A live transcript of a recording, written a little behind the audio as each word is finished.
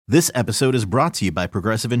This episode is brought to you by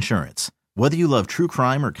Progressive Insurance. Whether you love true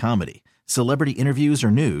crime or comedy, celebrity interviews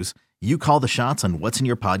or news, you call the shots on what's in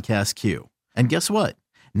your podcast queue. And guess what?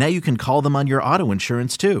 Now you can call them on your auto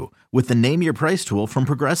insurance too with the Name Your Price tool from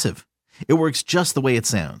Progressive. It works just the way it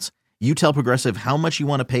sounds. You tell Progressive how much you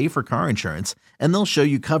want to pay for car insurance, and they'll show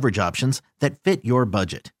you coverage options that fit your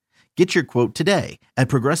budget. Get your quote today at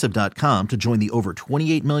Progressive.com to join the over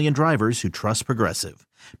 28 million drivers who trust Progressive.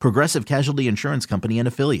 Progressive Casualty Insurance Company and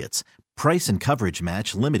Affiliates. Price and coverage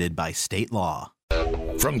match limited by state law.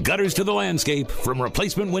 From gutters to the landscape, from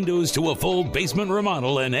replacement windows to a full basement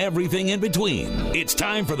remodel and everything in between, it's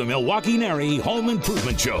time for the Milwaukee NARI Home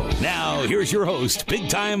Improvement Show. Now, here's your host,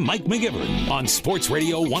 big-time Mike McGivern on Sports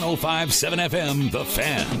Radio 105.7 FM, The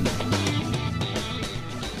Fan.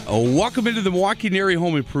 Welcome into the Milwaukee NARI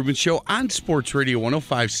Home Improvement Show on Sports Radio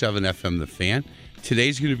 105.7 FM, The Fan.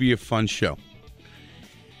 Today's going to be a fun show.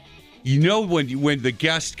 You know when the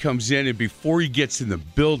guest comes in and before he gets in the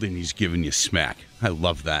building, he's giving you smack. I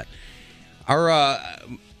love that.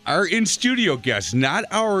 Our in-studio guest, not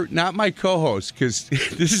my co-host, because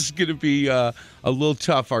this is going to be a little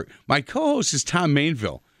tough. My co-host is Tom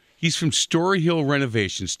Mainville. He's from Story Hill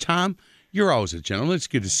Renovations. Tom, you're always a gentleman. It's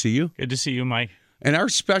good to see you. Good to see you, Mike. And our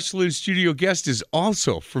special in-studio guest is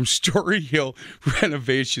also from Story Hill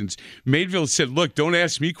Renovations. Mainville said, look, don't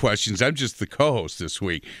ask me questions. I'm just the co-host this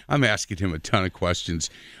week. I'm asking him a ton of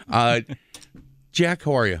questions. Jack,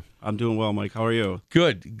 how are you? I'm doing well, Mike. How are you?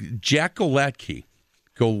 Good. Jack Golatke.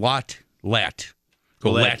 Golatke.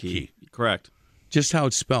 Correct. Just how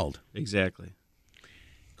it's spelled. Exactly.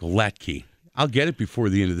 Golatke. I'll get it before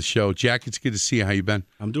the end of the show. Jack, it's good to see you. How you been?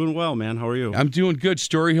 I'm doing well, man. How are you? I'm doing good.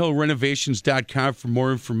 StoryHillRenovations.com for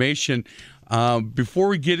more information. Before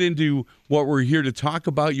we get into what we're here to talk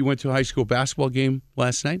about, you went to a high school basketball game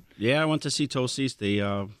last night? Yeah, I went to see Toasties.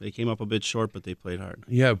 They came up a bit short, but they played hard.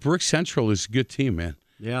 Yeah, Brick Central is a good team, man.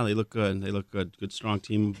 Yeah, they look good. Good, strong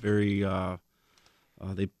team. Very.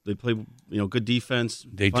 They play, good defense.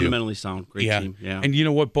 They fundamentally do. Sound. Great team. Yeah. And you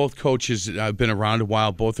know what? Both coaches have been around a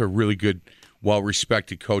while. Both are really good,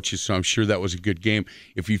 well-respected coaches, so I'm sure that was a good game.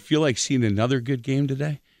 If you feel like seeing another good game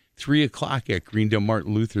today, 3 o'clock at Greendale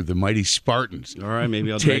Martin Luther, the mighty Spartans. All right,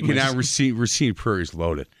 maybe I'll taking out Racine Prairie's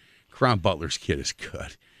loaded. Cron Butler's kid is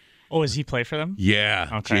good. Oh, does he play for them? Yeah.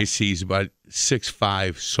 Okay. JC's about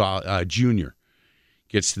 6'5", junior.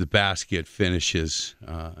 Gets to the basket, finishes.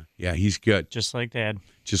 Yeah, he's good. Just like Dad.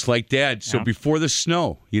 Just like Dad. So before the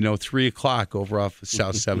snow, 3 o'clock over off of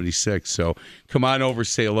South 76. So come on over,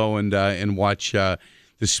 say hello, and watch the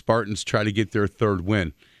Spartans try to get their third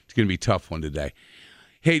win. It's going to be a tough one today.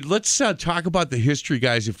 Hey, let's talk about the history,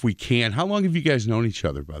 guys, if we can. How long have you guys known each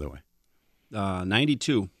other, by the way?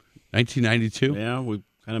 92. 1992? Yeah, we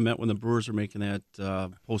kind of met when the Brewers were making that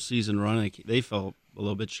postseason run. They fell a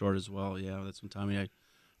little bit short as well. Yeah, that's when Tommy and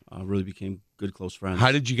I really became good, close friends.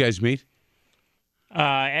 How did you guys meet?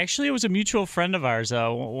 Actually, it was a mutual friend of ours.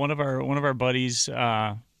 One of our buddies.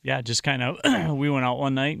 Just kind of we went out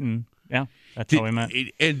one night and that's how we met.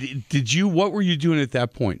 And what were you doing at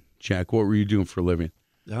that point, Jack? What were you doing for a living?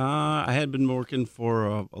 I had been working for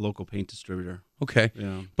a local paint distributor. Okay,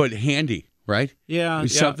 yeah, but handy, right? Yeah,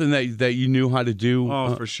 something that you knew how to do.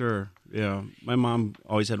 Oh, for sure. Yeah, my mom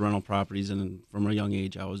always had rental properties, and from a young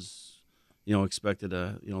age, I was, expected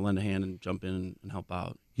to, lend a hand and jump in and help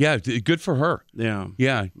out. Yeah, good for her. Yeah.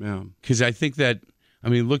 Because I think that,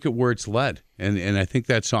 look at where it's led, and I think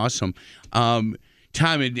that's awesome. Tom,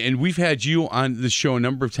 and we've had you on the show a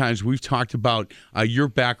number of times. We've talked about your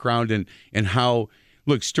background and how,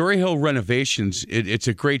 look, Story Hill Renovations, it's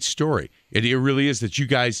a great story. It really is that you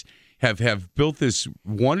guys have built this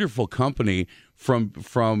wonderful company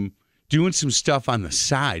from doing some stuff on the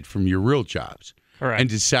side from your real jobs. Correct. And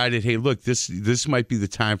decided, hey, look, this might be the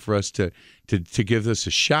time for us to give this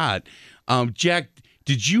a shot. Jack,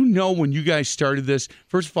 did you know when you guys started this?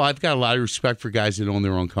 First of all, I've got a lot of respect for guys that own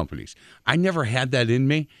their own companies. I never had that in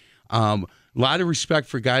me. A lot of respect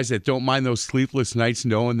for guys that don't mind those sleepless nights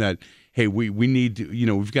knowing that, hey, we need to,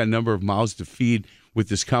 we've got a number of mouths to feed with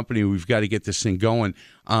this company. We've got to get this thing going.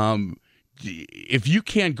 If you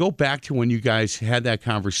can go back to when you guys had that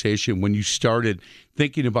conversation, when you started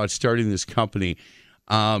thinking about starting this company,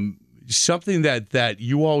 something that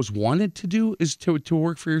you always wanted to do is to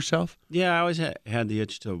work for yourself? Yeah, I always had the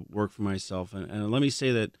itch to work for myself. And let me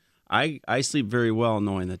say that I sleep very well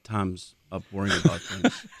knowing that Tom's up worrying about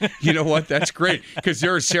things. You know what? That's great, because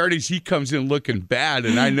there are Saturdays he comes in looking bad,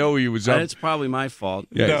 and I know he was up. It's probably my fault.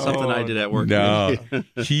 Yeah. It's something I did at work. No,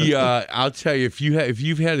 I'll tell you, if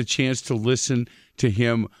you've had a chance to listen to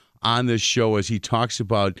him on this show as he talks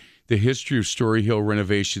about the history of Story Hill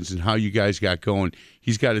Renovations and how you guys got going.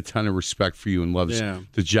 He's got a ton of respect for you and loves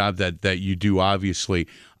the job that you do, obviously.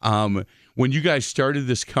 When you guys started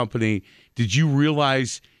this company, did you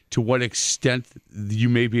realize to what extent you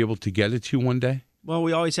may be able to get it to one day? Well,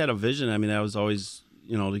 we always had a vision. I mean, that was always,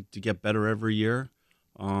 to get better every year.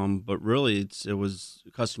 But really, it was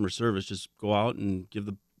customer service. Just go out and give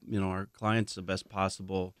our clients the best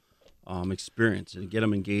possible experience and get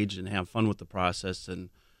them engaged and have fun with the process, and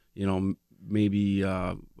maybe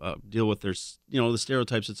deal with their the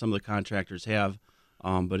stereotypes that some of the contractors have.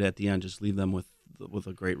 But at the end, just leave them with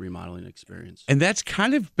a great remodeling experience. And that's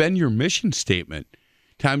kind of been your mission statement.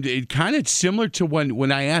 Tom, it kind of similar to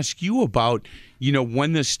when I asked you about,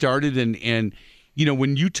 when this started and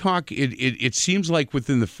when you talk, it seems like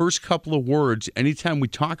within the first couple of words, anytime we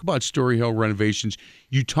talk about Story Hill Renovations,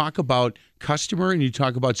 you talk about customer and you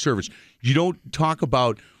talk about service. You don't talk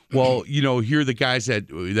about, well, here are the guys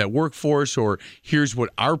that work for us, or here's what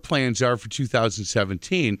our plans are for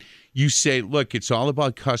 2017. You say, look, it's all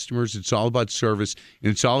about customers, it's all about service,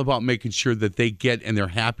 and it's all about making sure that they get and they're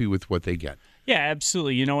happy with what they get. Yeah,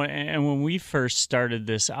 absolutely. And when we first started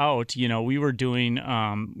this out, we were doing,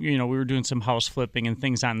 some house flipping and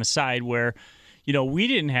things on the side where, we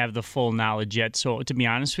didn't have the full knowledge yet. So to be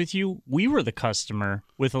honest with you, we were the customer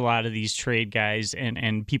with a lot of these trade guys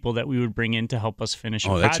and people that we would bring in to help us finish a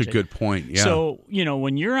project. That's a good point. Yeah. So,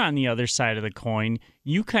 when you're on the other side of the coin,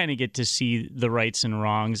 you kind of get to see the rights and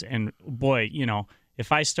wrongs. And boy,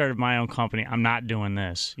 if I started my own company, I'm not doing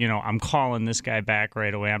this. I'm calling this guy back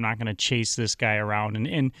right away. I'm not going to chase this guy around.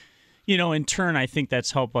 And in turn, I think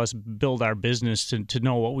that's helped us build our business to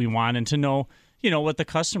know what we want and to know, what the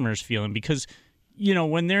customer's feeling. Because,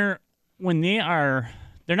 when they're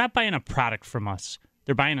not buying a product from us,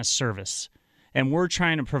 they're buying a service. And we're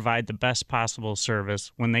trying to provide the best possible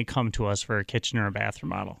service when they come to us for a kitchen or a bathroom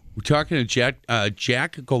model. We're talking to Jack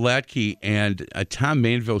Golatke and Tom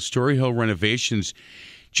Mainville, Story Hill Renovations.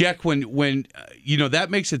 Jack, when that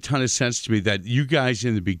makes a ton of sense to me that you guys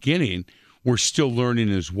in the beginning were still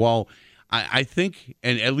learning as well. I think,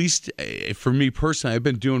 and at least for me personally, I've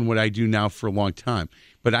been doing what I do now for a long time,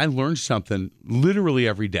 but I learned something literally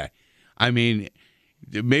every day. I mean,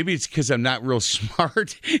 maybe it's because I'm not real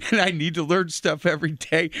smart and I need to learn stuff every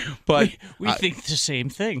day. But we think the same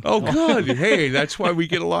thing. Oh, good. Hey, that's why we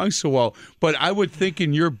get along so well. But I would think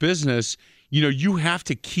in your business, you have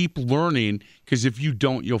to keep learning, because if you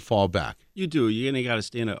don't, you'll fall back. You do. You got to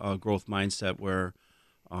stay in a growth mindset where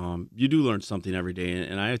you do learn something every day.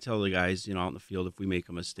 And I tell the guys, out in the field, if we make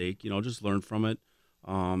a mistake, just learn from it.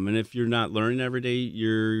 And if you're not learning every day,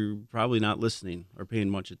 you're probably not listening or paying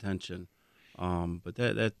much attention. But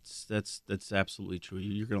that's absolutely true.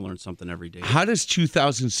 You're going to learn something every day. How does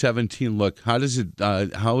 2017 look? How is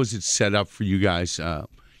it set up for you guys?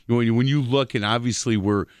 When you look, and obviously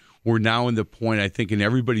we're now in the point, I think, in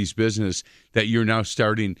everybody's business that you're now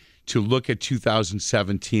starting to look at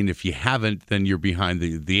 2017. If you haven't, then you're behind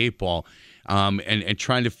the eight ball, and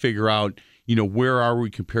trying to figure out, where are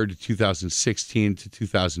we compared to 2016 to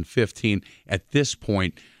 2015 at this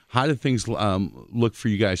point. How do things look for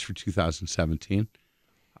you guys for 2017?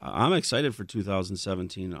 I'm excited for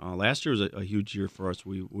 2017. Last year was a huge year for us.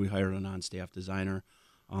 We hired an on-staff designer.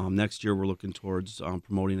 Next year, we're looking towards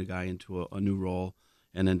promoting a guy into a new role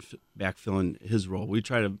and then backfilling his role. We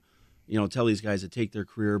try to, tell these guys to take their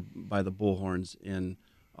career by the bullhorns and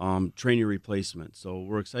train your replacement. So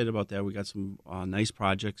we're excited about that. We got some nice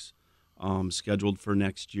projects scheduled for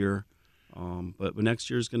next year. But next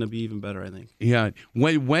year is going to be even better, I think. Yeah.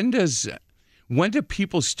 When do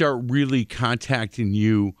people start really contacting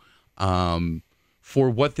you for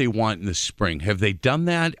what they want in the spring? Have they done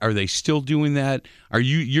that? Are they still doing that?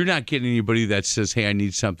 You're not getting anybody that says, "Hey, I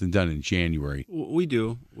need something done in January"? We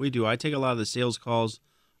do. I take a lot of the sales calls,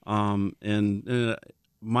 and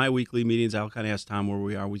my weekly meetings. I'll kind of ask Tom where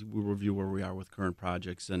we are. We review where we are with current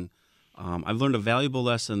projects, and I've learned a valuable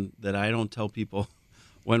lesson that I don't tell people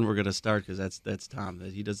when we're going to start, because that's Tom,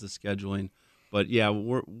 that he does the scheduling. But yeah,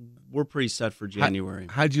 we're pretty set for January.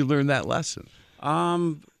 How'd you learn that lesson?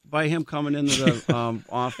 By him coming into the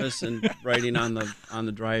office and writing on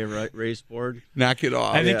the dry erase board. Knock it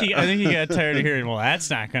off. I think he got tired of hearing, well,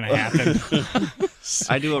 that's not going to happen.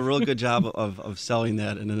 I do a real good job of selling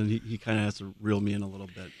that, and then he kind of has to reel me in a little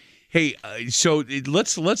bit. Hey, so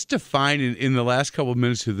let's define in the last couple of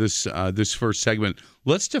minutes of this first segment.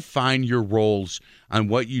 Let's define your roles on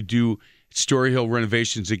what you do at Story Hill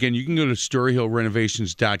Renovations. Again, you can go to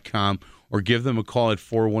storyhillrenovations.com or give them a call at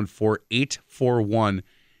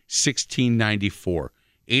 414-841-1694.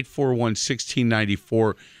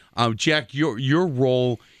 841-1694. Jack, your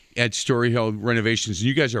role at Story Hill Renovations.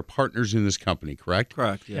 You guys are partners in this company, correct?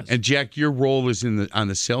 Correct, yes. And Jack, your role is on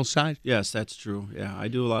the sales side? Yes, that's true. Yeah, I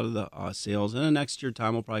do a lot of the sales. And then next year,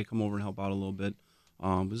 Tom will probably come over and help out a little bit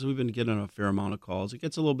because we've been getting a fair amount of calls. It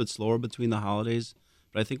gets a little bit slower between the holidays,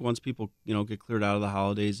 but I think once people, get cleared out of the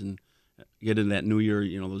holidays and get into that new year,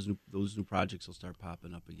 those new projects will start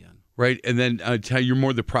popping up again. Right, and then you're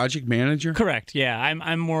more the project manager? Correct. Yeah,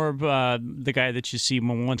 I'm more of the guy that you see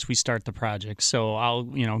once we start the project. So I'll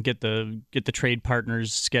get the trade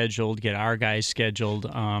partners scheduled, get our guys scheduled,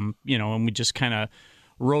 and we just kind of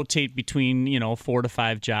rotate between 4 to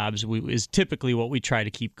 5 jobs is typically what we try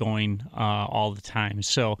to keep going all the time.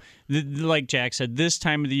 So like Jack said, this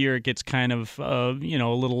time of the year it gets kind of a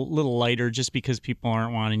little lighter just because people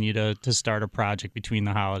aren't wanting you to start a project between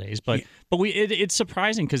the holidays. But it's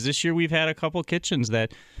surprising because this year we've had a couple kitchens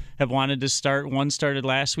that have wanted to start. One started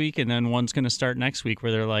last week and then one's going to start next week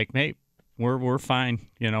where they're like, hey, we're fine.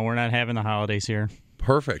 We're not having the holidays here.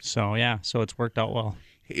 Perfect. So so it's worked out well.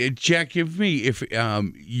 Jack, give me if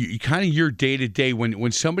you kind of your day to day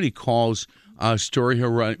when somebody calls Story Hill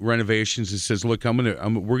Renovations and says, "Look, we're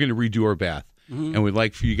gonna redo our bath, and we'd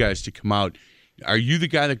like for you guys to come out." Are you the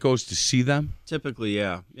guy that goes to see them? Typically,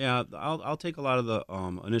 yeah. I'll take a lot of the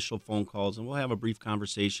initial phone calls, and we'll have a brief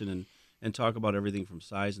conversation and talk about everything from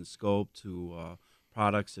size and scope to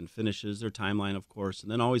products and finishes, their timeline, of course, and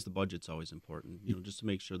then always the budget's always important. Just to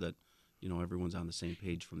make sure that everyone's on the same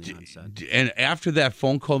page from the onset. And after that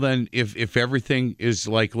phone call, then, if everything is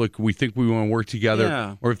like, look, we think we want to work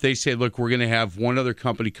together, or if they say, look, we're going to have one other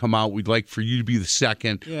company come out, we'd like for you to be the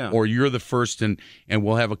second, or you're the first, and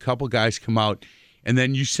we'll have a couple guys come out, and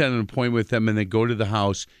then you set an appointment with them, and then go to the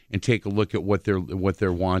house and take a look at what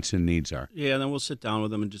their wants and needs are. Yeah, and then we'll sit down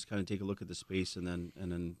with them and just kind of take a look at the space, and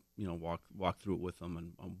then walk through it with them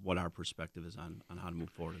and what our perspective is on how to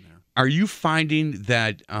move forward in there. Are you finding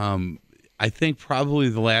that? I think probably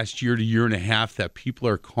the last year to year and a half that people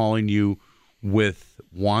are calling you with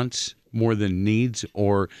wants more than needs,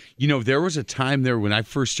 or there was a time there when I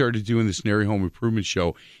first started doing this NARI Home Improvement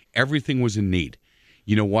Show, everything was a need.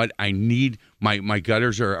 You know what? I need my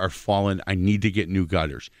gutters are fallen. I need to get new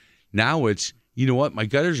gutters. Now it's my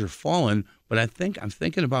gutters are fallen, but I'm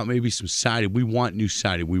thinking about maybe some siding. We want new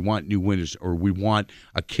siding. We want new windows, or we want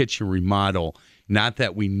a kitchen remodel. Not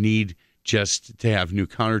that we need just to have new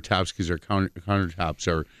countertops because our countertops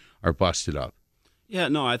are busted up. Yeah,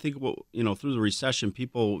 no, I think through the recession,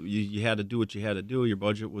 people you had to do what you had to do. Your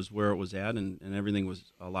budget was where it was at, and everything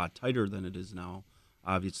was a lot tighter than it is now,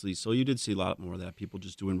 obviously. So you did see a lot more of that. People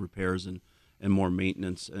just doing repairs and more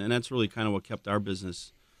maintenance, and that's really kind of what kept our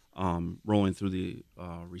business rolling through the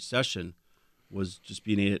recession. Was just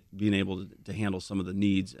being able to handle some of the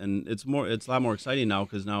needs, and it's a lot more exciting now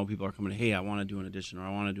because now people are coming. Hey, I want to do an addition, or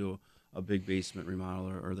I want to do a big basement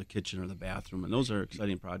remodel, or the kitchen or the bathroom, and those are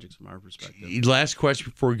exciting projects from our perspective. Last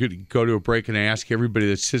question before we go to a break, and I ask everybody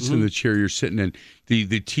that sits in the chair you're sitting in, the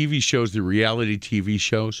TV shows, the reality TV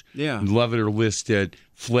shows, love it or list it,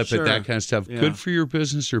 flip it, that kind of stuff. Good for your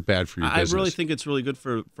business or bad for your business? I really think it's really good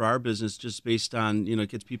for our business, just based on it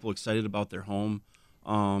gets people excited about their home.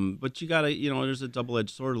 But you gotta, there's a double-edged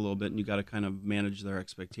sword a little bit, and you gotta kind of manage their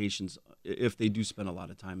expectations if they do spend a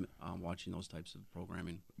lot of time watching those types of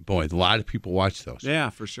programming. Boy, a lot of people watch those. Yeah,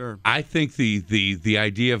 for sure. I think the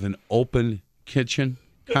idea of an open kitchen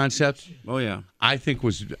concept. Oh yeah. I think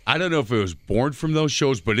I don't know if it was born from those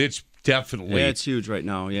shows, but it's definitely. Yeah, it's huge right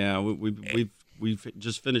now. Yeah, we've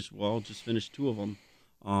just finished 2 of them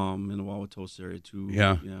in the Wauwatosa area.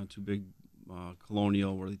 Two big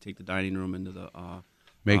colonial where they take the dining room into the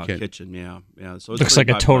kitchen. Yeah. So it looks like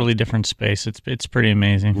a totally different space. It's pretty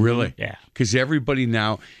amazing. Really? Yeah. Because everybody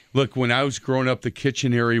now, look, when I was growing up, the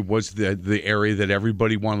kitchen area was the area that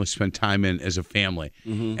everybody wanted to spend time in as a family,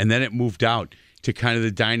 and then it moved out to kind of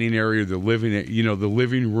the dining area, the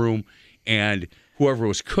living room, and whoever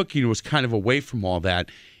was cooking was kind of away from all that,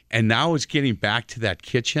 and now it's getting back to that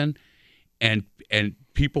kitchen, and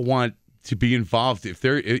people want to be involved. If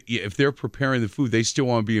they're preparing the food, they still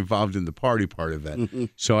want to be involved in the party part of it.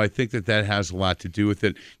 So I think that has a lot to do with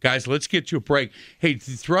it. Guys, let's get to a break. Hey,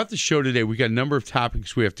 throughout the show today, we got a number of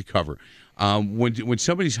topics we have to cover. When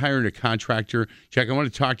somebody's hiring a contractor, Jack, I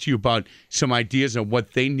want to talk to you about some ideas on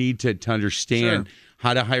what they need to understand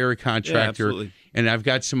how to hire a contractor. Yeah, and I've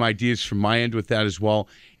got some ideas from my end with that as well.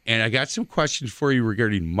 And I got some questions for you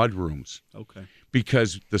regarding mudrooms. Okay.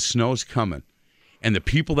 Because the snow's coming. And the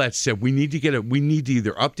people that said we need to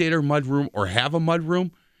either update our mudroom or have a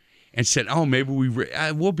mudroom, and said, oh, maybe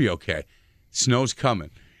we'll be okay. Snow's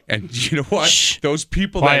coming. And you know what? Shh. Those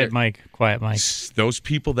people Quiet Mike. Those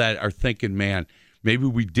people that are thinking, man, maybe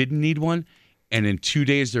we didn't need one, and in 2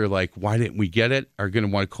 days they're like, why didn't we get it? Are going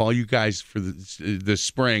to want to call you guys for the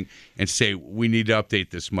spring and say, we need to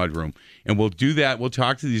update this mudroom. And we'll do that. We'll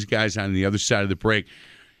talk to these guys on the other side of the break.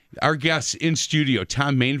 Our guests in studio,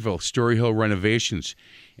 Tom Mainville, Story Hill Renovations,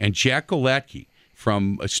 and Jack Golatke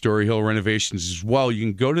from Story Hill Renovations as well. You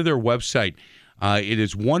can go to their website. It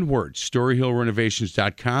is one word,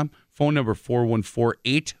 storyhillrenovations.com. Phone number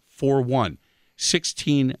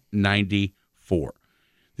 414-841-1694.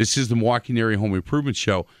 This is the Milwaukee NARI Home Improvement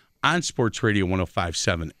Show on Sports Radio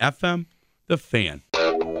 105.7 FM, The Fan.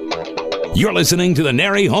 You're listening to the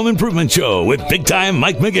NARI Home Improvement Show with Big Time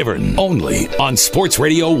Mike McGivern, only on Sports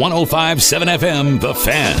Radio 105.7 FM, The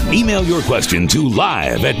Fan. Email your question to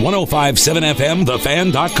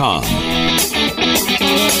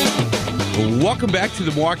live@1057fmthefan.com. Welcome back to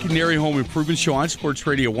the Milwaukee NARI Home Improvement Show on Sports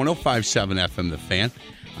Radio 105.7 FM, The Fan.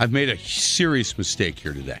 I've made a serious mistake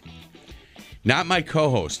here today. Not my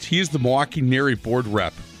co-host. He is the Milwaukee NARI board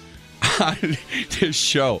rep on this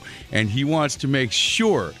show, and he wants to make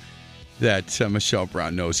sure that Michelle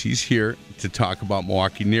Brown knows he's here to talk about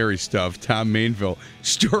Milwaukee NARI stuff. Tom Mainville,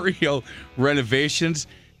 Story Hill Renovations.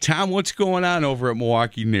 Tom, what's going on over at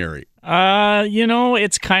Milwaukee NARI?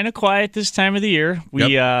 It's kind of quiet this time of the year.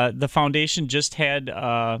 The foundation just had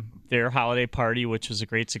their holiday party, which was a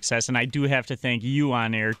great success. And I do have to thank you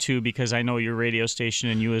on air, too, because I know your radio station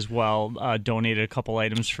and you as well donated a couple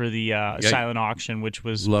items for the silent auction, which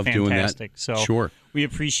was fantastic. Doing that. So sure. We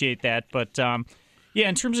appreciate that. But,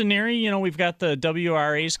 in terms of NARI, we've got the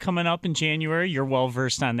WRAs coming up in January. You're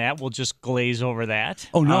well-versed on that. We'll just glaze over that.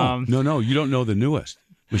 Oh, no. No, you don't know the newest.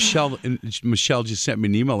 Michelle just sent me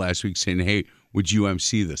an email last week saying, hey, would you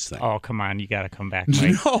MC this thing? Oh, come on. You got to come back,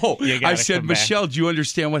 Mike. No. I said, Michelle, do you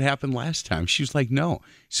understand what happened last time? She was like, no.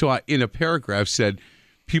 So I, in a paragraph, said,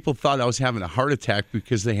 people thought I was having a heart attack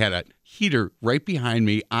because they had a heater right behind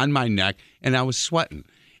me on my neck, and I was sweating.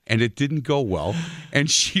 And it didn't go well. And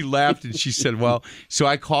she laughed, and she said, well, so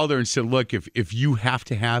I called her and said, look, if you have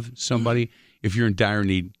to have somebody, if you're in dire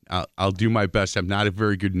need, I'll do my best. I'm not a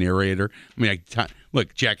very good narrator. I mean,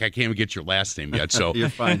 look, Jack, I can't even get your last name yet, so you're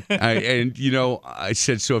fine. I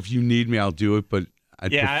said, so if you need me, I'll do it, but I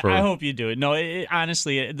prefer. I hope you do it. No,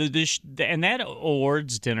 honestly, and that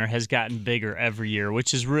awards dinner has gotten bigger every year,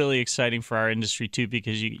 which is really exciting for our industry too,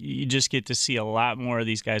 because you just get to see a lot more of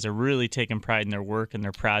these guys are really taking pride in their work and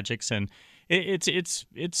their projects, and it's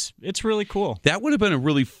really cool. That would have been a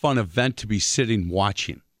really fun event to be sitting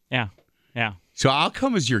watching. Yeah. So I'll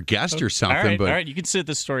come as your guest or something. All right. You can sit at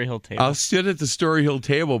the Story Hill table. I'll sit at the Story Hill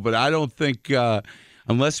table, but I don't think,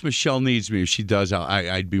 unless Michelle needs me, if she does,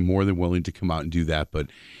 I'd be more than willing to come out and do that. But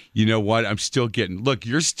you know what? I'm still getting, look,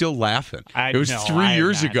 you're still laughing. It was 3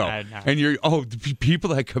 years ago. And the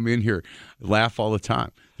people that come in here laugh all the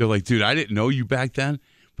time. They're like, dude, I didn't know you back then.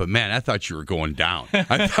 But, man, I thought you were going down.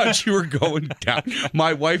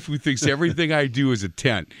 My wife, who thinks everything I do is a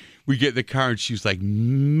 10, we get in the car and she's like,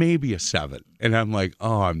 maybe a 7. And I'm like,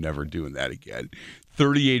 oh, I'm never doing that again.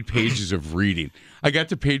 38 pages of reading. I got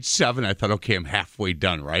to page 7. I thought, okay, I'm halfway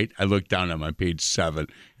done, right? I looked down on my page 7.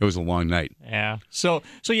 It was a long night. Yeah. So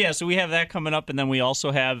we have that coming up. And then we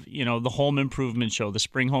also have, the Home Improvement Show, the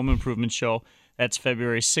Spring Home Improvement Show. That's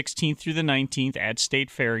February 16th through the 19th at State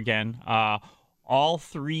Fair again. All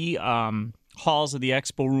 3 halls of the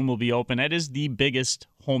expo room will be open. That is the biggest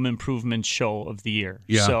home improvement show of the year.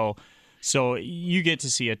 Yeah. So you get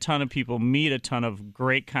to see a ton of people, meet a ton of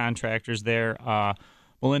great contractors there.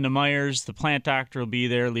 Melinda Myers, the plant doctor, will be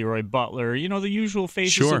there. Leroy Butler, the usual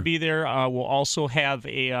faces will be there. We'll also have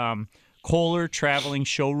a Kohler traveling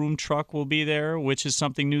showroom truck will be there, which is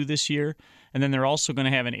something new this year. And then they're also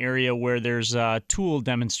going to have an area where there's tool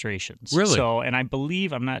demonstrations. Really? And I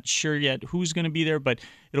believe, I'm not sure yet who's going to be there, but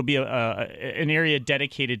it'll be an area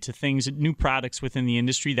dedicated to things, new products within the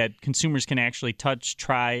industry that consumers can actually touch,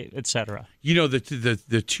 try, etc.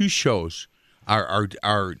 The 2 shows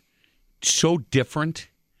are so different.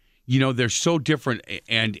 They're so different,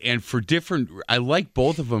 and for different. I like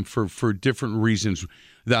both of them for different reasons.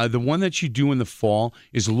 The one that you do in the fall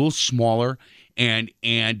is a little smaller. And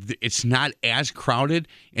it's not as crowded.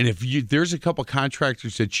 And if there's a couple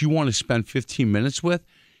contractors that you want to spend 15 minutes with,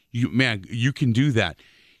 you can do that.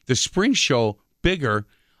 The spring show, bigger,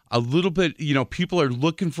 a little bit, people are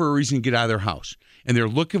looking for a reason to get out of their house. And they're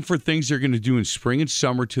looking for things they're going to do in spring and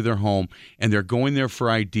summer to their home. And they're going there for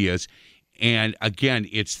ideas. And again,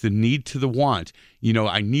 it's the need to the want.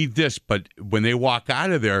 I need this. But when they walk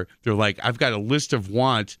out of there, they're like, I've got a list of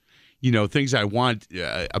wants. Things I want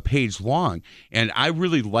a page long. And I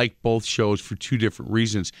really like both shows for 2 different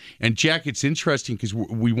reasons. And, Jack, it's interesting because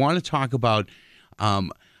we want to talk about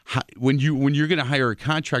when you're going to hire a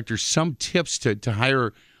contractor, some tips to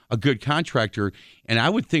hire a good contractor. And I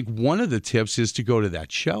would think one of the tips is to go to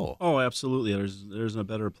that show. Oh, absolutely. There's a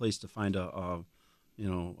better place to find a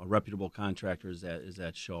reputable contractor is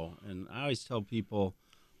that show. And I always tell people,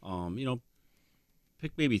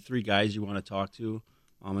 pick maybe 3 guys you want to talk to.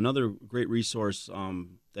 Another great resource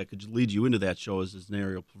that could lead you into that show is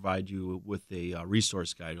NARI will provide you with a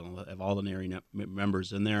resource guide. It'll have all the NARI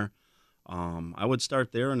members in there. I would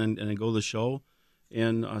start there and then go to the show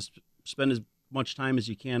and spend as much time as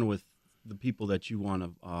you can with the people that you want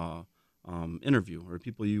to interview or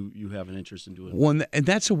people you have an interest in doing. Well, and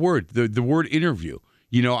that's a word, the word interview.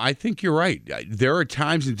 I think you're right. There are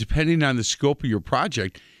times, and depending on the scope of your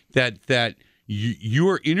project, that you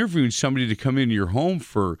are interviewing somebody to come into your home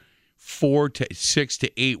for 4 to 6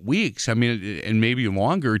 to 8 weeks. I mean, and maybe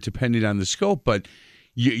longer, depending on the scope. But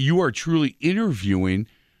you are truly interviewing,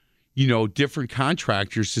 different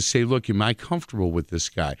contractors to say, look, am I comfortable with this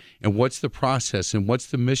guy? And what's the process? And what's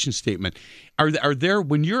the mission statement? Are there,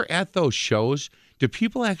 when you're at those shows, do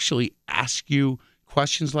people actually ask you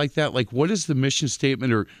questions like that? Like, what is the mission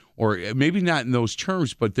statement? Or maybe not in those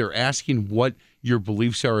terms, but they're asking what your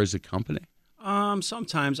beliefs are as a company?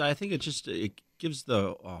 Sometimes I think it gives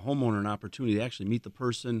the homeowner an opportunity to actually meet the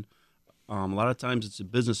person. A lot of times it's a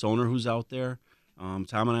business owner who's out there. Tom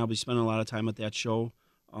and I will be spending a lot of time at that show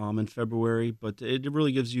in February, but it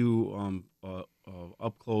really gives you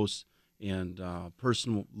up close and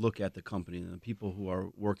personal look at the company. And the people who are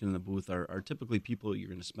working in the booth are typically people you're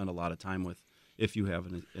going to spend a lot of time with if you have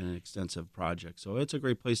an extensive project. So it's a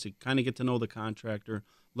great place to kind of get to know the contractor,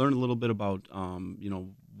 learn a little bit about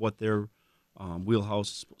what their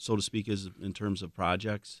wheelhouse, so to speak, is in terms of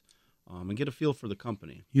projects, and get a feel for the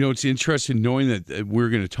company. It's interesting knowing that we're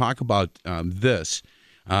going to talk about this.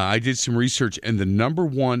 I did some research, and the number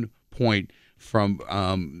one point from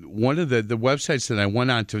one of the websites that I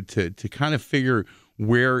went on to kind of figure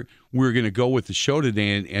where we're going to go with the show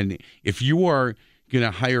today, and if you are going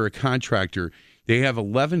to hire a contractor, they have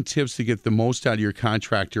 11 tips to get the most out of your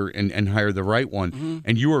contractor and hire the right one. Mm-hmm.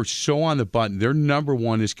 And you are so on the button. Their number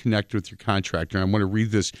one is connect with your contractor. And I'm going to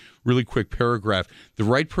read this really quick paragraph. The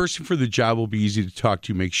right person for the job will be easy to talk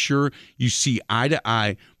to. Make sure you see eye to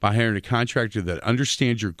eye by hiring a contractor that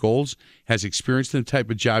understands your goals, has experience in the type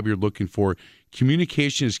of job you're looking for.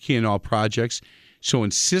 Communication is key in all projects. So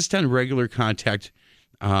insist on regular contact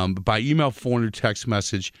by email, phone, or text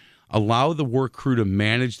message. Allow the work crew to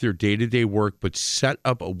manage their day-to-day work, but set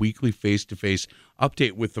up a weekly face-to-face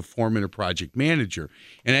update with the foreman or project manager.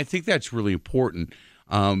 And I think that's really important,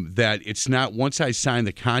 that it's not once I sign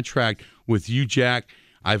the contract with you, Jack,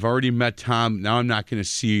 I've already met Tom. Now I'm not going to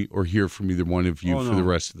see or hear from either one of you for the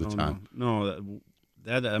rest of the time. No,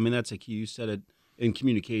 that's a key. You said it in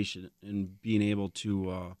communication and being able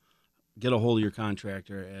to get a hold of your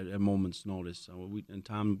contractor at a moment's notice. And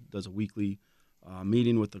Tom does a weekly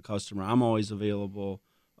meeting with the customer. I'm always available.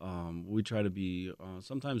 We try to be,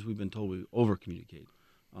 sometimes we've been told we over-communicate,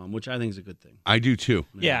 which I think is a good thing. I do too.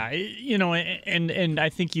 Yeah, and I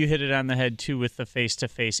think you hit it on the head too with the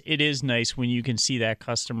face-to-face. It is nice when you can see that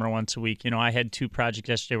customer once a week. I had 2 projects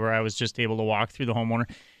yesterday where I was just able to walk through the homeowner.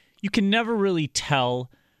 You can never really tell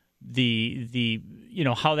the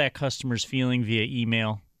how that customer's feeling via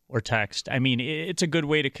email or text. I mean, it's a good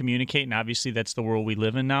way to communicate, and obviously that's the world we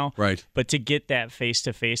live in now. Right. But to get that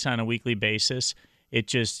face-to-face on a weekly basis,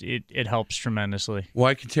 it helps tremendously. Well,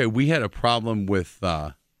 I can tell you, we had a problem with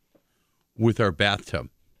our bathtub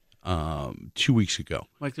 2 weeks ago.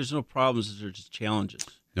 Mike, there's no problems, there's just challenges.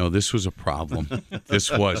 No, this was a problem.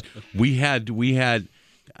 We had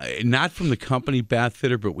not from the company bath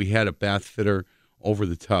fitter, but we had a bath fitter over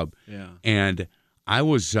the tub. Yeah. And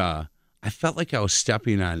I felt like I was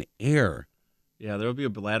stepping on air. Yeah, there'll be a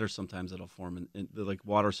ladder sometimes that'll form, and like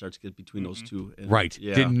water starts to get between those two. And, right.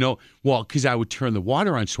 Yeah. Didn't know. Well, because I would turn the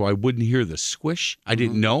water on so I wouldn't hear the squish. I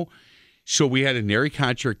didn't know. So we had a NARI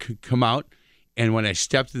contractor come out, and when I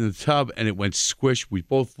stepped in the tub and it went squish, we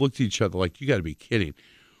both looked at each other like, you got to be kidding.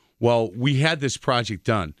 Well, we had this project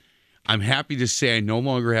done. I'm happy to say I no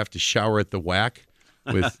longer have to shower at the whack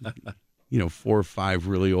with 4 or 5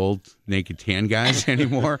 really old naked tan guys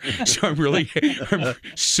anymore. So I'm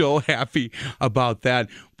so happy about that.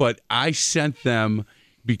 But I sent them,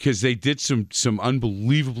 because they did some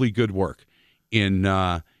unbelievably good work in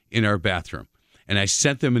our bathroom. And I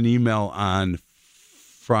sent them an email on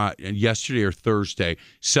yesterday or Thursday,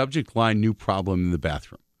 subject line, new problem in the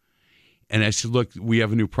bathroom. And I said, look, we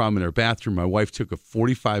have a new problem in our bathroom. My wife took a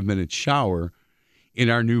 45-minute shower in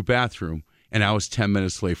our new bathroom, and I was 10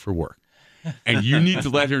 minutes late for work. and you need to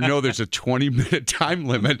let her know there's a 20-minute time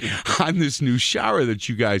limit on this new shower that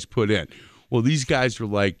you guys put in. Well, these guys were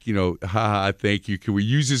like, haha, thank you. Can we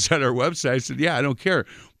use this on our website? I said, yeah, I don't care.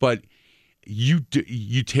 But you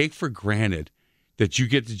take for granted that you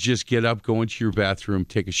get to just get up, go into your bathroom,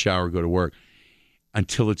 take a shower, go to work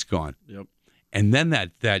until it's gone. Yep. And then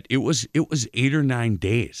that it was 8 or 9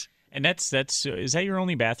 days. And is that your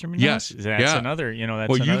only bathroom in your house? Yes. That's yeah. another, that's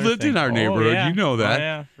well, you another lived thing. in our neighborhood. Yeah. You know that. Oh,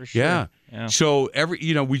 yeah, for sure. Yeah. So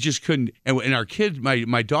we just couldn't. And our kids,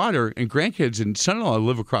 my daughter and grandkids and son-in-law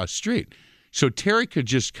live across the street. So Terry could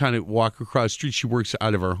just kind of walk across the street. She works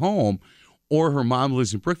out of her home, or her mom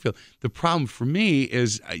lives in Brookfield. The problem for me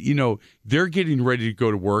is, they're getting ready to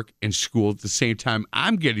go to work and school at the same time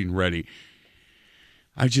I'm getting ready.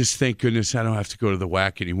 I just thank goodness I don't have to go to the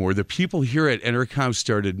whack anymore. The people here at Entercom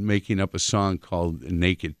started making up a song called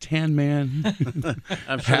 "Naked Tan Man."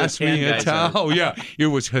 Pass me a towel. Oh, yeah, it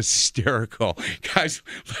was hysterical. Guys,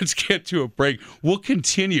 let's get to a break. We'll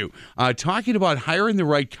continue talking about hiring the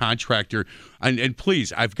right contractor. And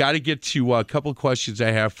please, I've got to get to a couple of questions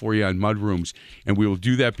I have for you on mudrooms, and we will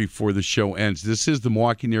do that before the show ends. This is the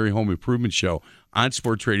Milwaukee NARI Home Improvement Show on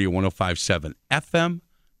Sports Radio 105.7 FM,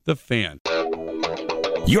 The Fan.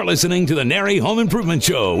 You're listening to the NARI Home Improvement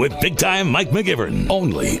Show with big-time Mike McGivern,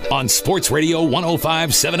 only on Sports Radio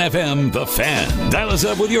 105.7 FM, The Fan. Dial us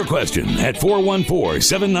up with your question at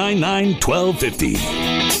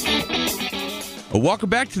 414-799-1250.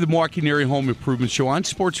 Welcome back to the Milwaukee NARI Home Improvement Show on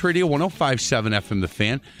Sports Radio 105.7 FM, The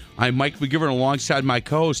Fan. I'm Mike McGivern alongside my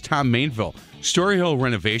co-host Tom Mainville, Story Hill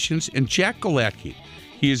Renovations, and Jack Galatke.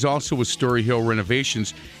 He is also with Story Hill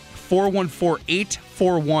Renovations,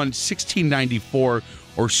 414-841-1694,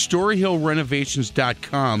 or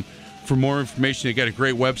StoryHillRenovations.com for more information. They got a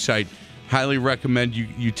great website. Highly recommend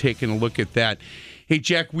you taking a look at that. Hey,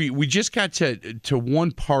 Jack, we just got to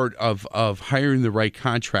one part of hiring the right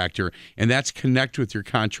contractor, and that's connect with your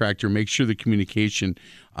contractor. Make sure the communication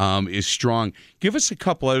is strong. Give us a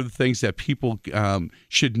couple other things that people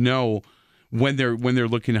should know when they're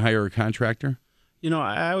looking to hire a contractor.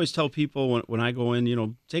 I always tell people when I go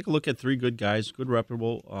in, take a look at 3 good guys, good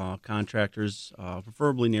reputable contractors,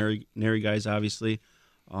 preferably NARI guys, obviously.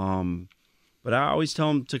 But I always tell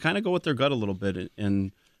them to kind of go with their gut a little bit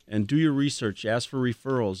and do your research. Ask for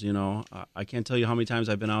referrals. I can't tell you how many times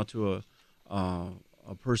I've been out to a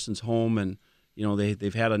person's home and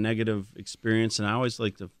they've had a negative experience, and I always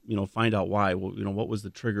like to find out why. Well, what was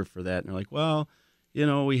the trigger for that? And they're like, well,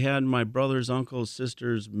 we had my brother's uncle's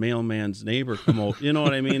sister's mailman's neighbor come over. You know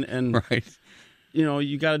what I mean? And, right.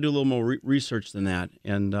 You got to do a little more research than that.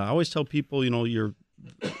 And I always tell people, do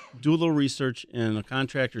a little research, and a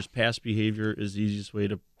contractor's past behavior is the easiest way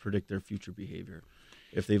to predict their future behavior.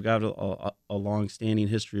 If they've got a long-standing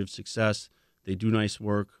history of success, they do nice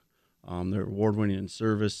work, they're award-winning in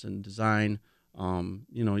service and design,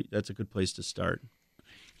 that's a good place to start.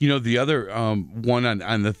 The other one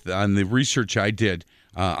on the research I did,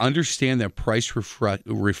 understand that price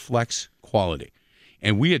reflects quality.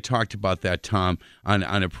 And we had talked about that, Tom, on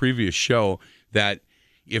a previous show, that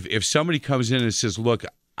if somebody comes in and says, look,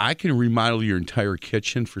 I can remodel your entire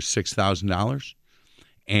kitchen for $6,000,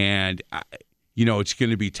 and it's going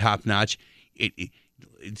to be top-notch,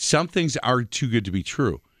 some things are too good to be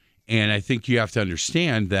true. And I think you have to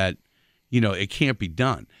understand that, it can't be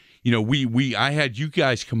done. I had you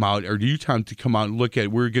guys come out, or you, Tom, to come out and look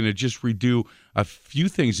at. We're going to just redo a few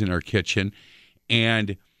things in our kitchen,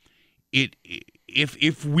 and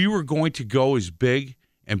if we were going to go as big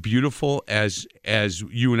and beautiful as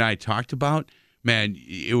you and I talked about, man,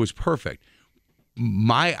 it was perfect.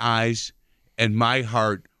 My eyes and my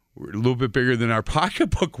heart were a little bit bigger than our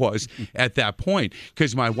pocketbook was at that point,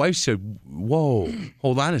 because my wife said, "Whoa,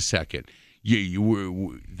 hold on a second.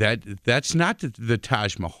 That's not the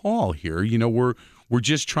Taj Mahal here. We're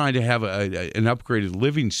just trying to have an upgraded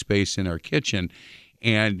living space in our kitchen,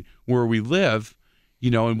 and where we live,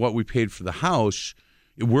 and what we paid for the house,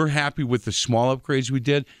 we're happy with the small upgrades we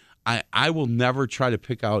did. I will never try to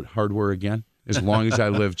pick out hardware again as long as I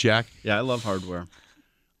live, Jack. Yeah, I love hardware.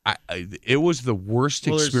 It was the worst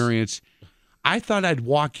experience. I thought I'd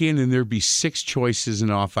walk in and there'd be 6 choices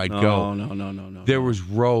and off I'd go. No. There was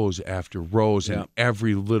rows after rows, and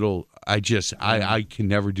every little. I can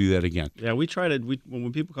never do that again. Yeah, we try to.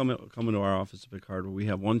 When people come into our office at Big Hardware, we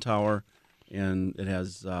have one tower, and it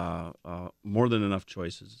has more than enough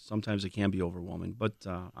choices. Sometimes it can be overwhelming, but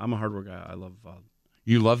I'm a hardware guy. I love.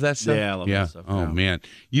 You love that stuff? Yeah, I love that stuff. Oh man,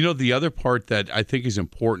 the other part that I think is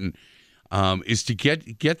important. Is to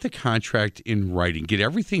get the contract in writing, get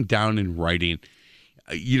everything down in writing.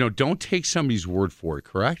 Don't take somebody's word for it.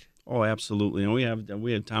 Correct? Oh, absolutely. And we have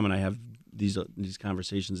Tom and I have these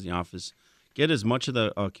conversations in the office, get as much of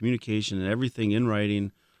the communication and everything in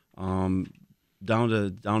writing, down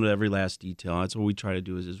to every last detail. That's what we try to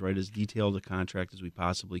do is write as detailed a contract as we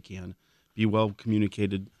possibly can. Be well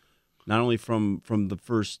communicated, not only from the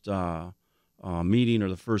first meeting or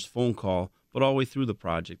the first phone call, but all the way through the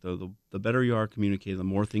project. The better you are communicating, the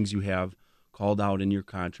more things you have called out in your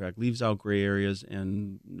contract, leaves out gray areas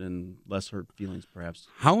and less hurt feelings, perhaps.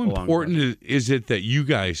 How important is it that you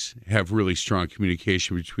guys have really strong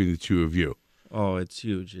communication between the two of you? Oh, it's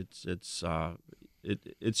huge. It's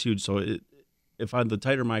huge. So the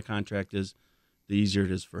tighter my contract is, the easier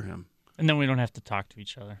it is for him. And then we don't have to talk to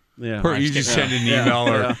each other. Yeah, or you just send an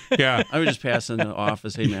email, I would just pass in the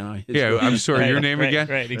office. Hey, man. I'm sorry. Your name again?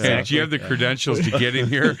 Right, exactly. Do you have the credentials to get in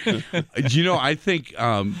here? I think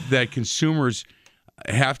that consumers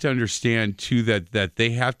have to understand too that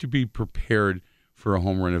they have to be prepared for a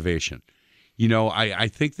home renovation. I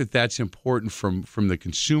think that's important from the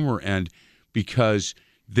consumer end, because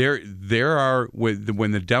there are,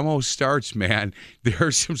 when the demo starts, man,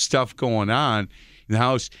 there's some stuff going on in the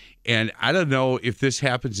house. And I don't know if this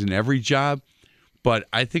happens in every job, but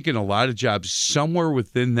I think in a lot of jobs, somewhere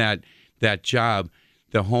within that job,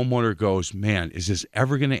 the homeowner goes, man, is this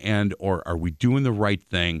ever going to end, or are we doing the right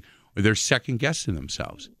thing? Or they're second guessing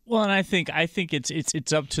themselves. Well, and I think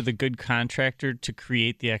it's up to the good contractor to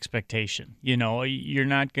create the expectation. You're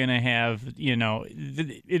not going to have,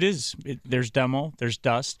 there's demo, there's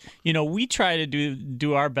dust. We try to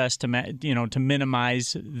do our best to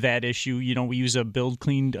minimize that issue. We use a build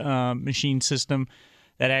clean machine system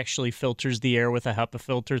that actually filters the air with a HEPA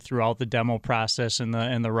filter throughout the demo process and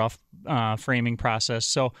the rough framing process.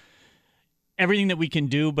 So everything that we can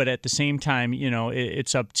do, but at the same time,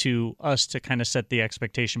 it's up to us to kind of set the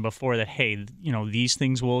expectation before that, hey, these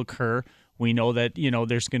things will occur. We know that,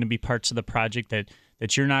 there's going to be parts of the project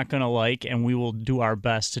that you're not going to like, and we will do our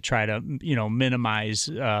best to try to, minimize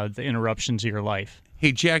the interruptions of your life.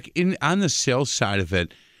 Hey, Jack, on the sales side of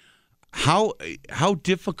it, how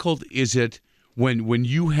difficult is it when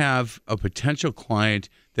you have a potential client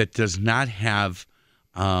that does not have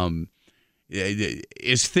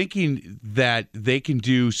is thinking that they can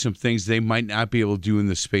do some things they might not be able to do in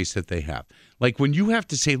the space that they have? Like when you have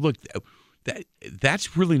to say, look,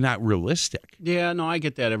 that's really not realistic. Yeah, no, I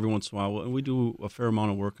get that every once in a while. We do a fair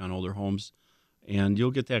amount of work on older homes, and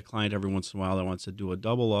you'll get that client every once in a while that wants to do a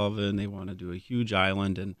double oven, they want to do a huge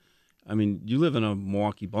island. And, I mean, you live in a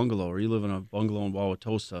Milwaukee bungalow, or you live in a bungalow in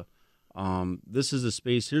Wauwatosa. This is a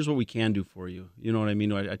space. Here's what we can do for you. You know what I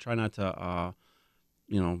mean? I try not to,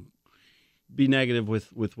 be negative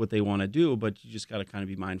with what they want to do, but you just got to kind of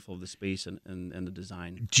be mindful of the space and the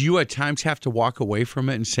design. Do you at times have to walk away from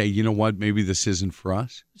it and say, you know what, maybe this isn't for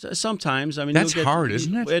us? Sometimes. I mean, that's hard,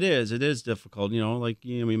 isn't it? It is. It is difficult. Like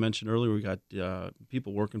we mentioned earlier, we got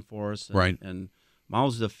people working for us, and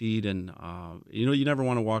mouths to feed, and you never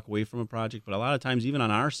want to walk away from a project, but a lot of times, even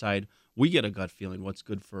on our side, we get a gut feeling what's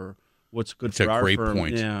good for our firm. That's a great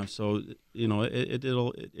point. Yeah, so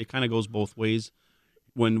it kind of goes both ways.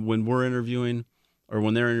 When we're interviewing, or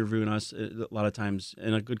when they're interviewing us, a lot of times,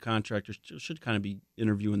 and a good contractor should kind of be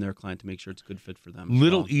interviewing their client to make sure it's a good fit for them.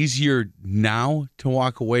 Little easier now to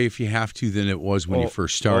walk away if you have to than it was when you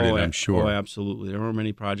first started, I'm sure. Oh, absolutely. There weren't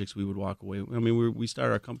many projects we would walk away. I mean, we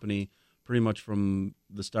started our company pretty much from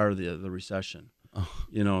the start of the recession.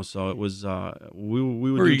 So it was we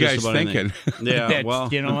would. What were do you just guys about thinking? Yeah, well,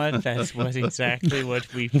 you know what? That's exactly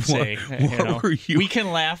what we say. What were you? We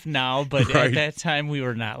can laugh now, but Right. at that time we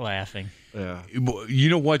were not laughing. yeah. You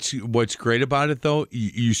know what's great about it though?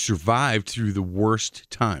 You survived through the worst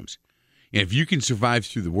times. And if you can survive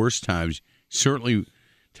through the worst times, certainly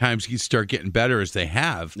times can start getting better as they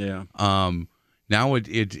have. Yeah. Now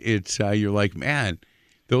it's you're like, man,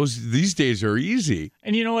 these days are easy.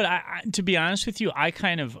 And you know what? I to be honest with you, I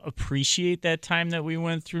kind of appreciate that time that we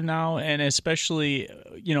went through now, and especially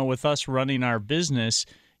with us running our business,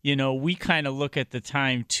 we kind of look at the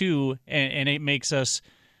time too, and it makes us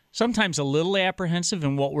sometimes a little apprehensive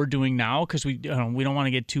in what we're doing now, because we don't want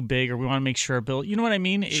to get too big, or we want to make sure our bill. You know what I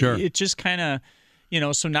mean? Sure. It just kind of.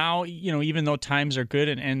 So now, even though times are good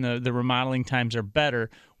and the remodeling times are better,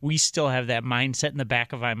 we still have that mindset in the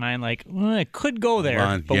back of our mind, like, well, it could go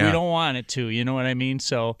there, but we don't want it to. You know what I mean?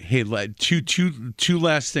 So, hey, two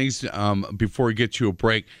last things before we get to a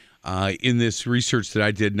break. In this research that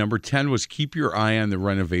I did, number 10 was keep your eye on the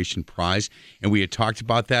renovation prize, and we had talked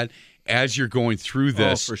about that. As you're going through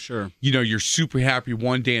this, for sure, you're super happy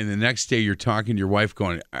one day, and the next day you're talking to your wife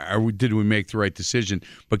going, did we make the right decision?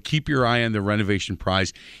 But keep your eye on the renovation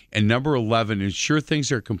prize. And number 11, ensure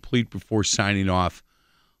things are complete before signing off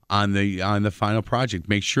on the final project.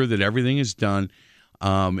 Make sure that everything is done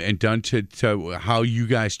and done to how you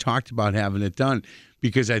guys talked about having it done.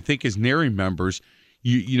 Because I think as NARI members,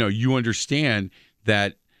 you understand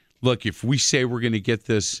that. Look, if we say we're going to get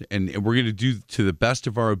this and we're going to do to the best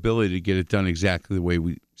of our ability to get it done exactly the way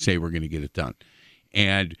we say we're going to get it done.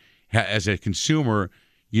 And as a consumer,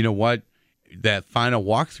 you know what? That final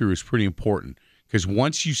walkthrough is pretty important because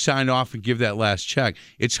once you sign off and give that last check,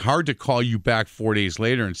 it's hard to call you back 4 days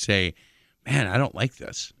later and say, man, I don't like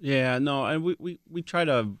this. Yeah, no, and we try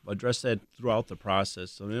to address that throughout the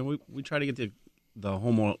process. I mean, we try to get the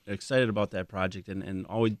homeowner excited about that project and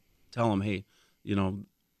always tell them, hey,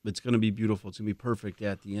 it's going to be beautiful. It's going to be perfect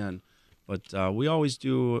at the end. But we always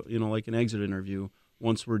do, like an exit interview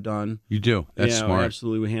once we're done. You do. That's smart.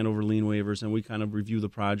 Absolutely. We hand over lien waivers, and we kind of review the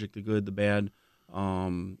project, the good, the bad,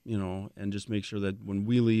 and just make sure that when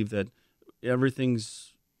we leave that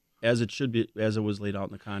everything's as it should be, as it was laid out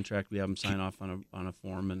in the contract. We have them sign off on a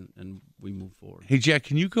form, and we move forward. Hey, Jack,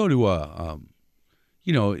 can you go to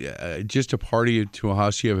just a party to a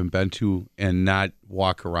house you haven't been to and not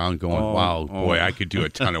walk around going, wow, boy, I could do a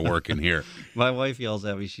ton of work in here. My wife yells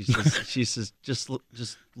at me. She says, just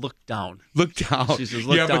look down. Look down. She says,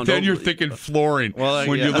 look down. But then you're thinking flooring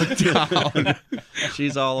when you look down.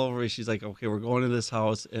 She's all over me. She's like, okay, we're going to this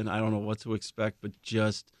house, and I don't know what to expect, but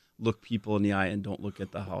just look people in the eye and don't look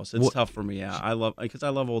at the house. It's tough for me. Yeah, I love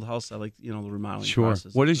old house. I like the remodeling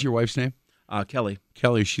process. What is your wife's name? Kelly.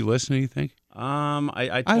 Kelly, is she listening, you think?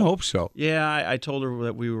 I hope so. Yeah, I told her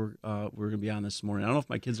that we were going to be on this morning. I don't know if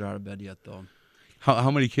my kids are out of bed yet, though.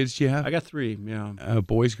 How many kids do you have? I got 3. Yeah.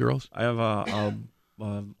 Boys, girls? I have a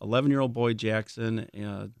 11-year-old boy, Jackson,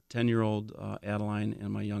 a 10-year-old Adeline,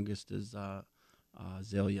 and my youngest is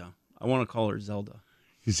Zelia. I want to call her Zelda.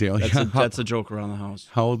 Zelia. That's a joke around the house.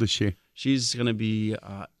 How old is she? She's going to be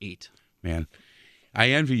 8. Man.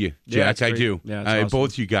 I envy you, Jack. Yeah, I do. Yeah, awesome.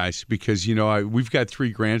 Both you guys, because we've got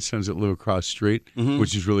 3 grandsons that live across the street,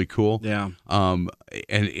 which is really cool. Yeah.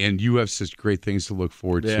 And you have such great things to look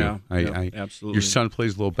forward to. Absolutely. Your son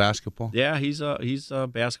plays a little basketball. Yeah, he's a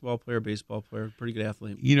basketball player, baseball player, pretty good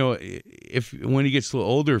athlete. When he gets a little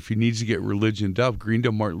older, if he needs to get religioned up,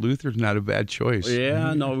 Greendale Martin Luther's not a bad choice.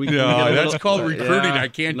 Yeah, no, that's called recruiting. I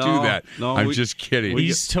can't do that. No, I'm just kidding.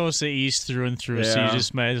 East Tosa East through and through, so you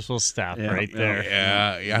just might as well stop right there.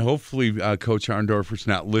 Yeah, hopefully Coach Arndorfer's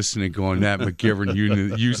not listening, going, that McGivern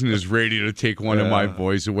using his radio to take one of my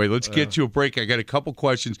boys away. Let's get to a break. I got a couple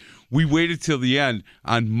questions. We waited till the end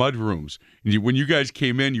on mudrooms. When you guys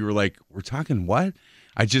came in, you were like, we're talking what?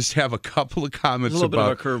 I just have a couple of comments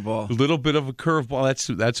about a little bit of a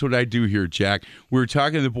curveball. That's what I do here, Jack. We were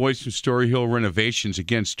talking to the boys from Story Hill Renovations.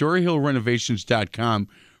 Again, StoryHillRenovations.com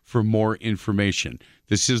for more information.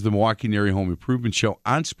 This is the Milwaukee NARI Home Improvement Show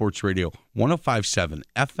on Sports Radio 105.7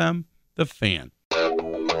 FM, The Fan.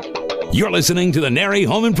 You're listening to the NARI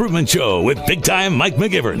Home Improvement Show with big-time Mike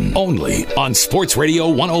McGivern, only on Sports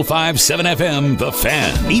Radio 105.7 FM, The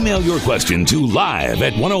Fan. Email your question to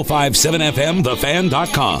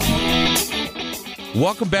live@1057fmthefan.com.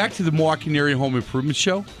 Welcome back to the Milwaukee NARI Home Improvement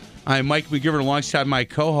Show. I'm Mike McGivern alongside my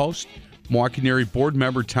co-host, Milwaukee NARI board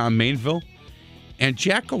member Tom Mainville, and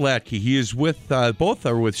Jack Galatke. He is with, both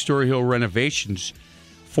are with Story Hill Renovations,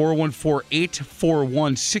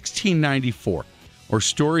 414-841-1694. Or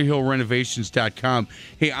StoryHillRenovations.com.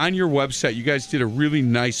 Hey, on your website, you guys did a really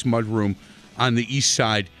nice mudroom on the east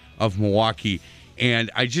side of Milwaukee. And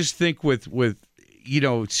I just think with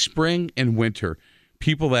spring and winter,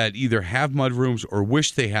 people that either have mudrooms or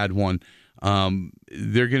wish they had one,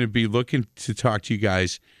 they're going to be looking to talk to you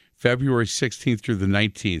guys February 16th through the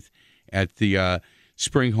 19th at the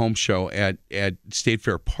Spring Home Show at State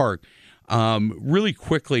Fair Park. Really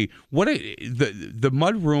quickly, the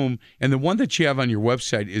mud room and the one that you have on your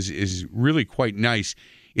website is really quite nice.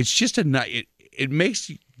 It's just it makes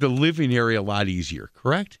the living area a lot easier,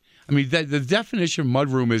 correct? I mean, the definition of mud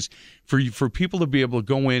room is for people to be able to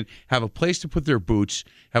go in, have a place to put their boots,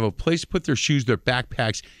 have a place to put their shoes, their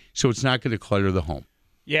backpacks, so it's not going to clutter the home.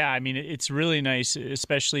 Yeah, I mean, it's really nice,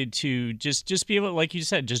 especially to just be able to, like you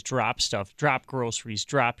said, just drop stuff, drop groceries,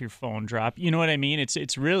 drop your phone, you know what I mean?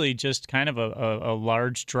 It's really just kind of a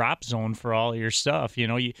large drop zone for all your stuff. You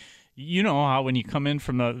know how when you come in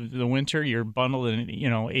from the winter, you're bundled in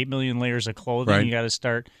 8 million layers of clothing. Right. You got to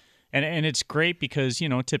start. And it's great because,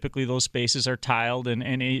 typically those spaces are tiled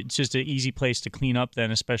and it's just an easy place to clean up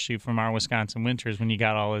then, especially from our Wisconsin winters when you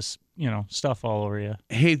got all this, stuff all over you.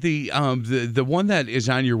 Hey, the one that is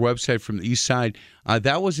on your website from the east side,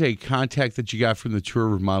 that was a contact that you got from the Tour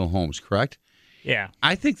Remodel Homes, correct? Yeah.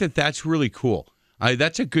 I think that's really cool.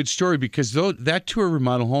 That's a good story because that tour of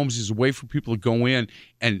remodel homes is a way for people to go in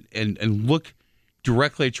and look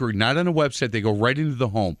directly at your, not on a website. They go right into the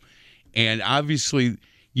home, and obviously,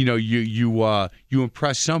 you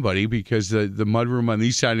impress somebody because the mudroom on the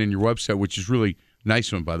east side on your website, which is really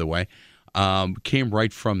nice one by the way, came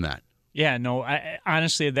right from that. Yeah, no,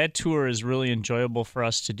 honestly, that tour is really enjoyable for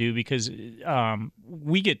us to do because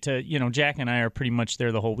we get to, Jack and I are pretty much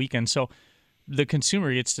there the whole weekend. So the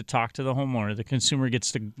consumer gets to talk to the homeowner. The consumer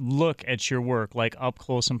gets to look at your work, like up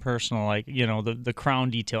close and personal, like, the crown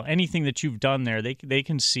detail. Anything that you've done there, they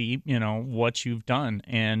can see, what you've done.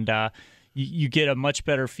 And you get a much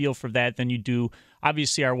better feel for that than you do.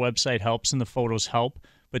 Obviously, our website helps and the photos help,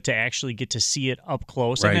 but to actually get to see it up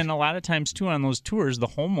close. Right. And then a lot of times, too, on those tours, the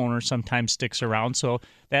homeowner sometimes sticks around. So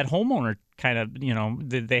that homeowner kind of,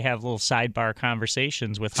 they have little sidebar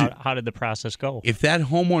conversations with how did the process go. If that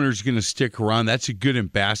homeowner is going to stick around, that's a good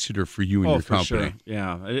ambassador for you and your company. Sure.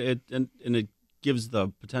 Yeah, it gives the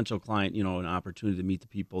potential client, an opportunity to meet the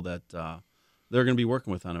people that they're going to be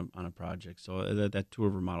working with on a project. So that tour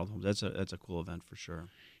of remodeled homes, that's a cool event for sure.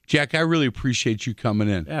 Jack, I really appreciate you coming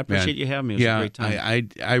in. Yeah, I appreciate you having me. It was a great time.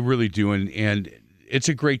 I really do, and it's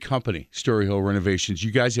a great company, Story Hill Renovations. You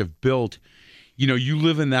guys have built, you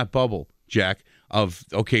live in that bubble, Jack, of,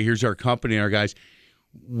 okay, here's our company and our guys.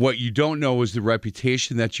 What you don't know is the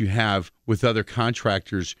reputation that you have with other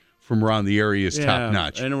contractors from around the area is top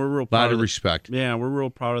notch. And we're real proud of respect. Yeah, we're real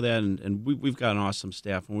proud of that, and we've got an awesome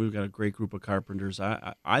staff, and we've got a great group of carpenters.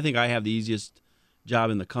 I think I have the easiest job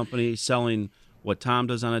in the company, selling what Tom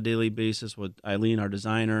does on a daily basis, what Eileen, our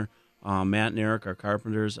designer, Matt and Eric, our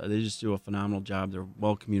carpenters. They just do a phenomenal job. They're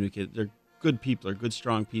well communicated. They're good people. They're good,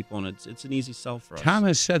 strong people, and it's an easy sell for us. Tom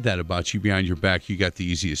has said that about you behind your back. You got the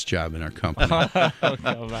easiest job in our company. You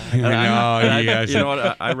know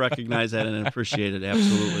what? I recognize that and appreciate it,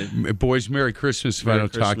 absolutely. Boys, Merry Christmas if I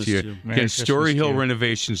don't talk to you. Again,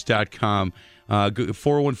 StoryHillRenovations.com,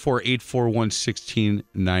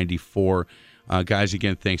 414-841-1694. Guys,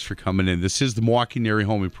 again, thanks for coming in. This is the Milwaukee NARI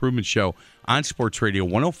Home Improvement Show on Sports Radio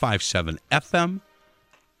 105.7 FM,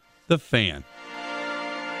 The Fan.